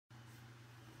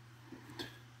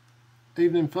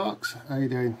Evening, folks. How you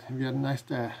doing? Have you had a nice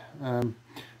day?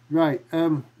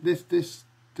 This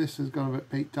has gone a bit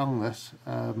Pete Dongless.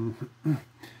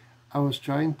 I was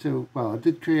trying to, well, I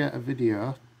did create a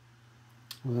video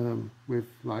with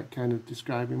like kind of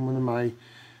describing one of my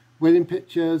wedding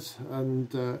pictures,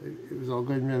 and it was all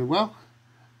going really well.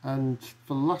 And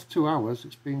for the last 2 hours,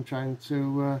 it's been trying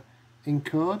to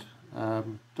encode.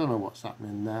 Don't know what's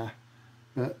happening there,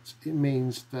 but it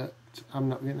means that I'm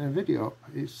not getting a video up.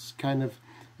 It's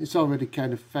already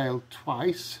kind of failed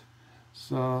twice,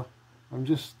 so I'm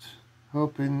just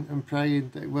hoping and praying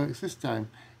that it works this time.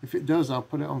 If it does, I'll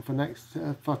put it on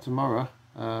for tomorrow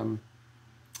at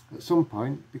some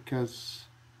point, because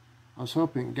I was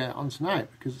hoping to get it on tonight,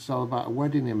 because it's all about a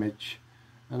wedding image,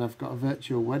 and I've got a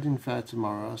virtual wedding fair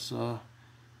tomorrow, so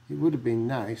it would have been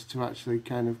nice to actually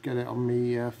kind of get it on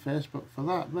my Facebook for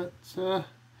that. But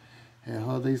yeah,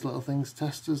 all these little things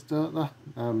test us, don't they?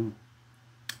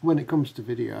 When it comes to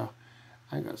video,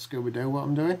 I ain't got Scooby-Doo what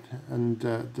I'm doing, and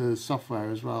the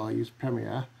software as well. I use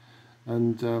Premiere,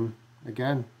 and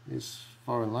again, it's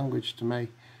foreign language to me,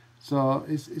 so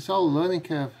it's all a learning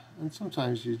curve. And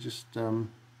sometimes you just have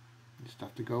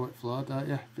to go with flow, don't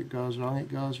you? If it goes wrong,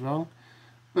 it goes wrong,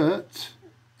 but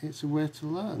it's a way to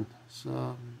learn,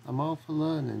 so I'm all for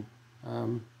learning.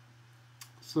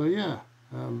 So yeah,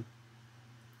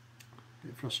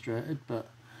 bit frustrated, but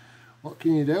what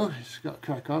can you do? You just got to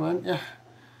crack on, haven't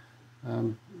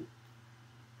you?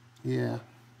 Yeah,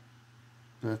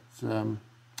 but didn't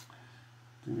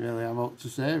really have what to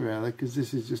say really, because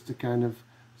this is just a kind of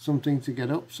something to get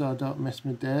up so I don't miss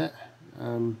my date.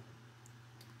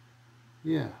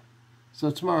 Yeah,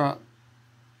 so tomorrow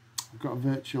I've got a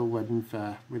virtual wedding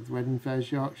fair with Wedding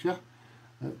Fairs Yorkshire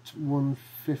at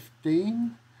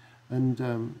 1:15, and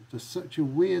there's such a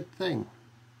weird thing,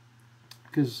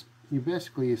 because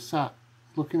you're sat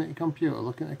looking at your computer,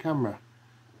 looking at a camera,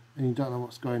 and you don't know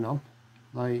what's going on.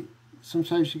 Like,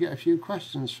 sometimes you get a few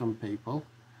questions from people,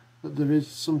 but there is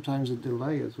sometimes a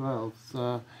delay as well.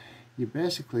 So you're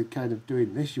basically kind of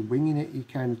doing this, you're winging it, you're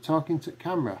kind of talking to the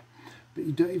camera, but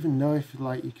you don't even know if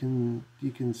like you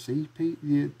can see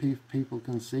people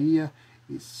can see you.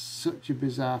 It's such a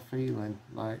bizarre feeling.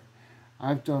 Like,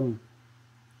 I've done,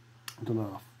 I don't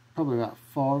know, probably about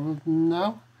 4 of them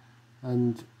now,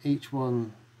 and each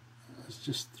one has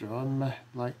just thrown me.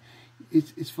 Like,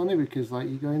 it's funny because like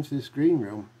you go into this green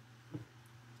room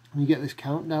and you get this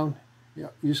countdown. You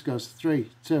just goes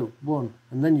 3, 2, 1,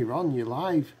 and then you're on, you're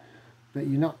live, but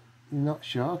you're not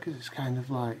sure, because it's kind of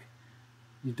like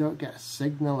you don't get a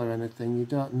signal or anything, you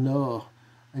don't know,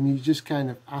 and you're just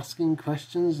kind of asking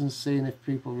questions and seeing if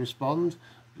people respond.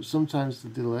 But sometimes the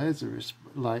delays are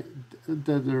like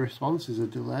the responses are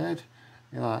delayed.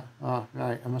 You're like, oh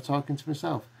right, am I talking to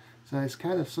myself? So it's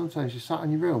kind of, sometimes you sat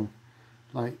in your room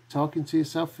like talking to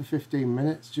yourself for 15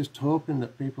 minutes just hoping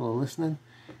that people are listening.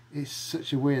 It's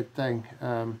such a weird thing.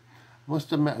 I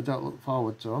must admit I don't look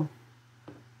forward to them,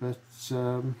 but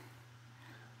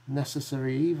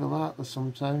necessary evil, aren't there?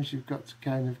 Sometimes you've got to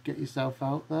kind of get yourself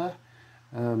out there.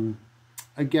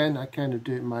 Again, I kind of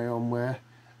do it my own way.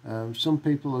 Some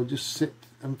people will just sit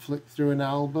and flick through an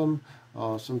album,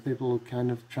 or some people will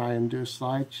kind of try and do a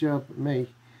slideshow, but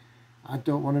me, I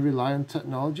don't want to rely on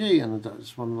technology, and I don't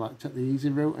just want to like take the easy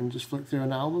route and just flick through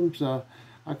an album. So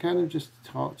I kind of just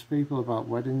talk to people about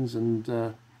weddings and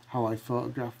how I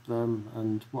photograph them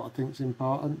and what I think is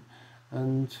important,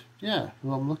 and yeah,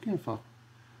 who I'm looking for.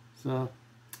 So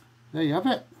there you have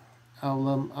it.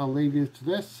 I'll leave you to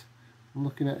this. I'm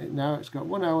looking at it now. It's got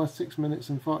 1 hour, 6 minutes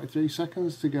and 43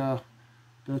 seconds to go,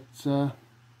 but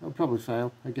it'll probably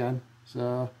fail again.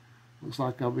 So looks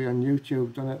like I'll be on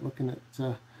YouTube done it, looking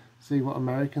at see what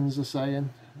Americans are saying.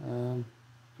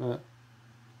 But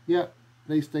yeah,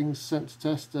 these things sent to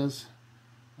testers,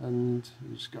 and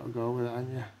you just got to go with it,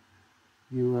 haven't you?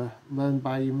 You learn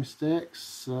by your mistakes,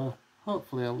 so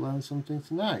hopefully I'll learn something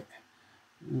tonight.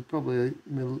 And probably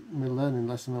my learning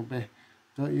lesson will be,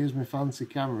 don't use my fancy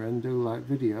camera and do like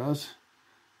videos.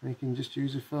 You can just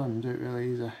use your phone and do it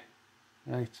really easy.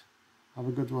 Right, have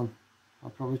a good one. I'll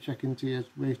probably check into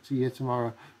you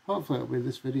tomorrow. Hopefully it'll be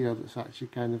this video that's actually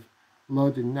kind of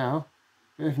loading now.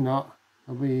 But if not,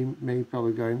 it'll be me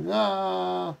probably going,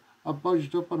 I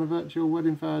budged up on a virtual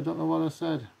wedding fair, I don't know what I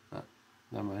said. But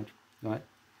never mind. Right,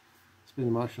 it's been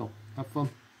emotional. Have fun.